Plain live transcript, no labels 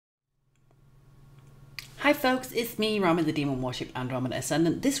Hi folks, it's me, Rami the Demon Worship Andromeda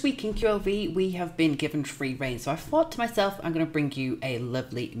Ascendant. This week in QoV, we have been given free reign, so I thought to myself, I'm going to bring you a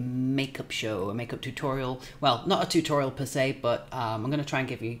lovely makeup show, a makeup tutorial. Well, not a tutorial per se, but I'm going to try and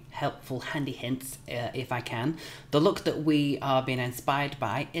give you helpful, handy hints if I can. The look that we are being inspired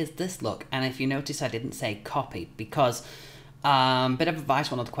by is this look, and if you notice, I didn't say copy, because bit of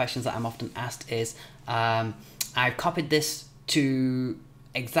advice, one of the questions that I'm often asked is, I've copied this to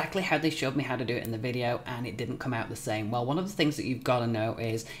exactly how they showed me how to do it in the video and it didn't come out the same. Well, one of the things that you've got to know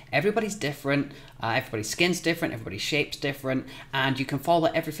is everybody's different, everybody's skin's different, everybody's shape's different, and you can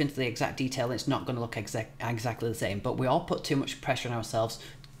follow everything to the exact detail. It's not going to look exactly the same, but we all put too much pressure on ourselves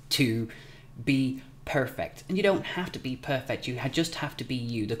to be perfect, and you don't have to be perfect. You just have to be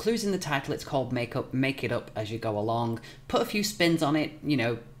you. The clue's in the title. It's called Makeup. Make it up as you go along. Put a few spins on it, you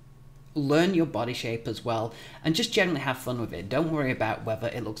know, learn your body shape as well, and just generally have fun with it. Don't worry about whether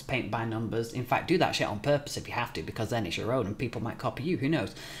it looks paint by numbers. In fact, do that shit on purpose if you have to, because then it's your own and people might copy you, who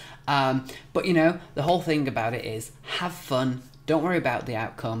knows. But you know, the whole thing about it is have fun. Don't worry about the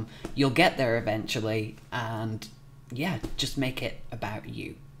outcome. You'll get there eventually, and yeah, just make it about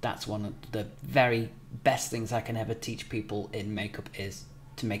you. That's one of the very best things I can ever teach people in makeup, is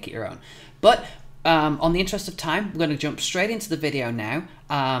to make it your own. But on the interest of time, we're going to jump straight into the video now.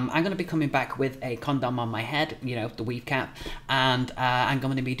 I'm going to be coming back with a condom on my head, you know, the weave cap, and I'm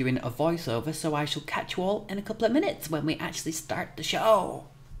going to be doing a voiceover, so I shall catch you all in a couple of minutes when we actually start the show.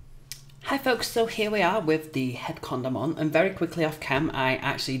 Hi folks, so here we are with the head condom on, and very quickly off cam I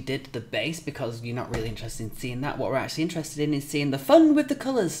actually did the base because you're not really interested in seeing that. What we're actually interested in is seeing the fun with the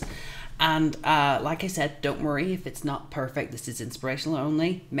colours. And like I said, don't worry if it's not perfect. This is inspirational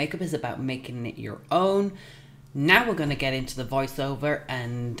only. Makeup is about making it your own. Now we're going to get into the voiceover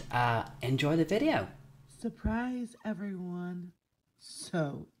and enjoy the video. Surprise, everyone.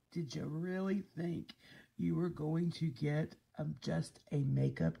 So, did you really think you were going to get just a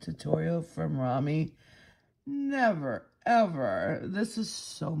makeup tutorial from Rami? Never, ever. This is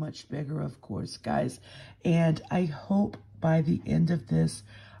so much bigger, of course, guys. And I hope by the end of this,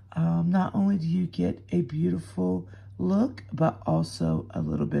 not only do you get a beautiful look, but also a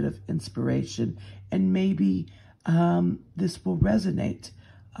little bit of inspiration. And maybe this will resonate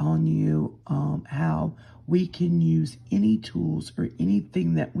on you, how we can use any tools or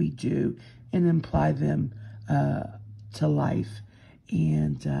anything that we do and apply them to life.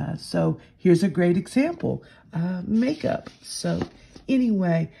 And so here's a great example, makeup. So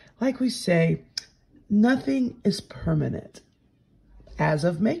anyway, like we say, nothing is permanent as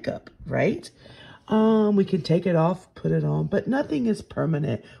of makeup, right? We can take it off, put it on, but nothing is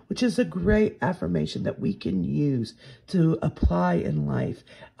permanent, which is a great affirmation that we can use to apply in life.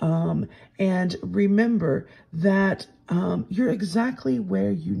 And remember that you're exactly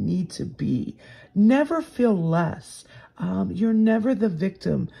where you need to be. Never feel less. You're never the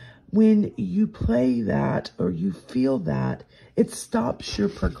victim. When you play that or you feel that, it stops your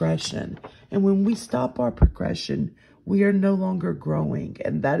progression. And when we stop our progression, we are no longer growing,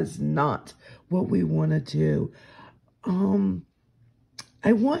 and that is not what we want to do.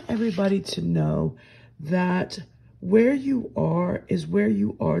 I want everybody to know that where you are is where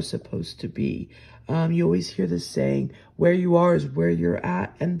you are supposed to be. You always hear the saying, where you are is where you're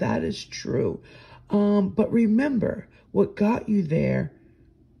at, and that is true. But remember, what got you there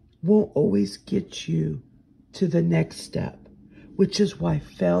won't always get you to the next step, which is why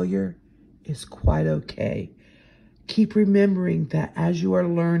failure is quite okay. Keep remembering that as you are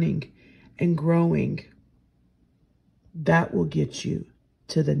learning and growing, that will get you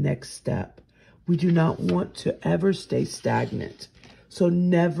to the next step. We do not want to ever stay stagnant. So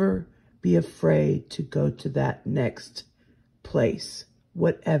never be afraid to go to that next place,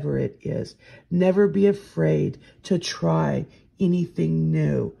 whatever it is. Never be afraid to try anything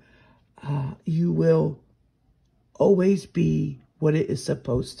new. You will always be what it is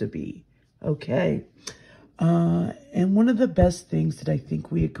supposed to be, okay? And one of the best things that I think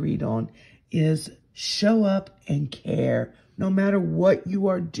we agreed on is show up and care. No matter what you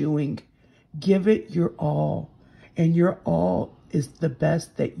are doing, give it your all. And your all is the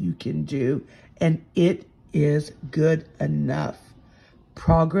best that you can do. And it is good enough.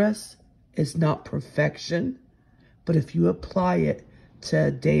 Progress is not perfection, but if you apply it to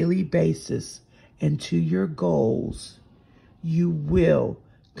a daily basis and to your goals, you will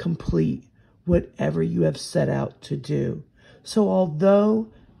complete whatever you have set out to do. So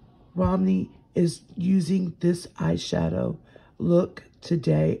although Rami is using this eyeshadow look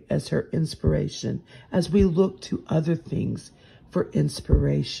today as her inspiration, as we look to other things for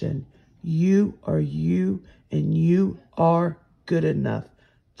inspiration, you are you and you are good enough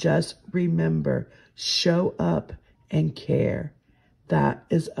just remember, show up and care. That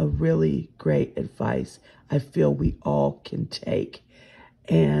is a really great advice I feel we all can take.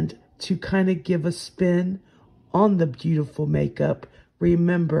 And to kind of give a spin on the beautiful makeup,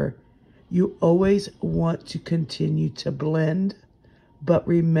 remember, you always want to continue to blend, but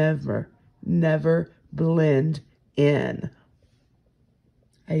remember, never blend in.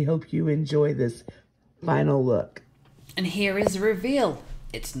 I hope you enjoy this final look. And here is the reveal.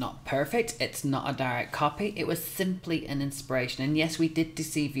 It's not perfect, it's not a direct copy, it was simply an inspiration. And yes, we did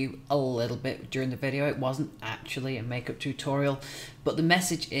deceive you a little bit during the video. It wasn't actually a makeup tutorial, but the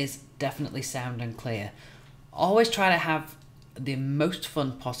message is definitely sound and clear. Always try to have the most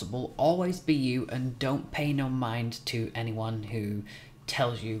fun possible, always be you, and don't pay no mind to anyone who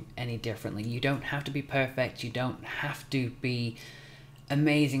tells you any differently. You don't have to be perfect, you don't have to be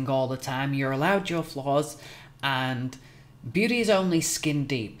amazing all the time. You're allowed your flaws, and beauty is only skin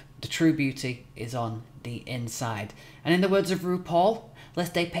deep. The true beauty is on the inside. And in the words of RuPaul,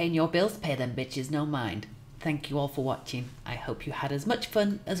 lest they paying your bills, pay them bitches no mind. Thank you all for watching. I hope you had as much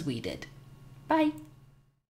fun as we did. Bye.